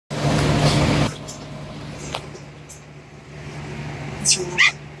Thanks,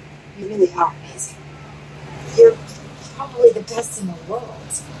 Renee. You really are amazing. You're probably the best in the world.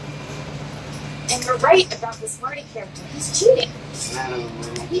 And you're right about this Marty character. He's cheating.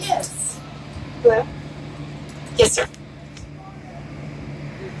 He is. Hello? Yes, sir.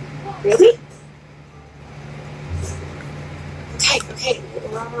 Really? Okay,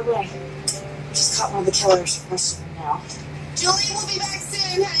 we're on our way. We just caught one of the killers. Arrested him now. Julie, we'll be back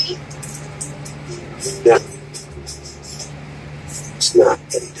soon, honey. Yeah. It's not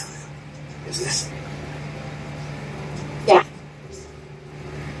any time, is it? Yeah.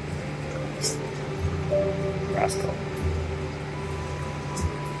 Rascal.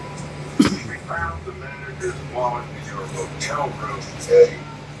 We found the manager's wallet in your hotel room today.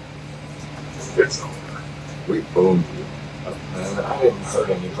 It's over. We owned you. Man, I didn't hurt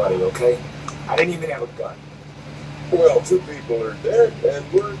anybody, okay? I didn't even have a gun. Well, 2 people are dead, and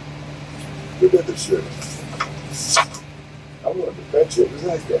we did the shit. I wanted to bet you it was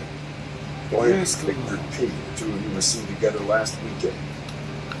that guy. Why ask me to repeat? The 2 of you were seen together last weekend.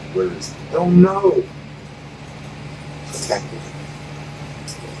 Where is he? Don't know. Okay.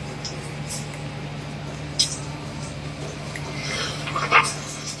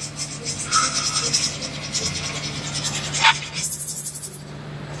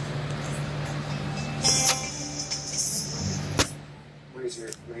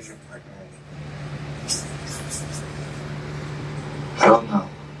 Where's your partner? I don't know.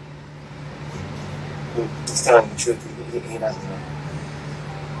 He's telling the truth. He doesn't know.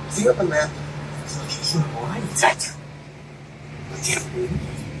 Is he up on that? What? I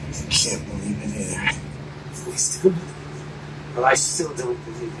can't believe it either. We still do. But I still don't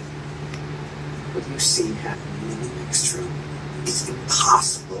believe it. What you've seen happening in the next room, it's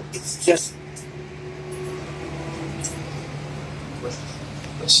impossible. It's just...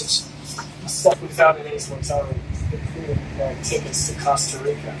 What's this? The stuff we found in Ace Motel included tickets to Costa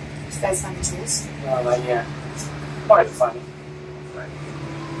Rica. Did you guys find the tools? Well, not yet. Part of the funny.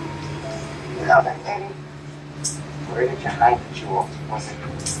 Now then, Eddie, where did you hide the jewel? Was it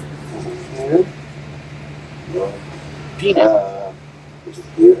here? No. Peanut. Was it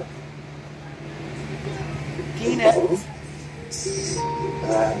here?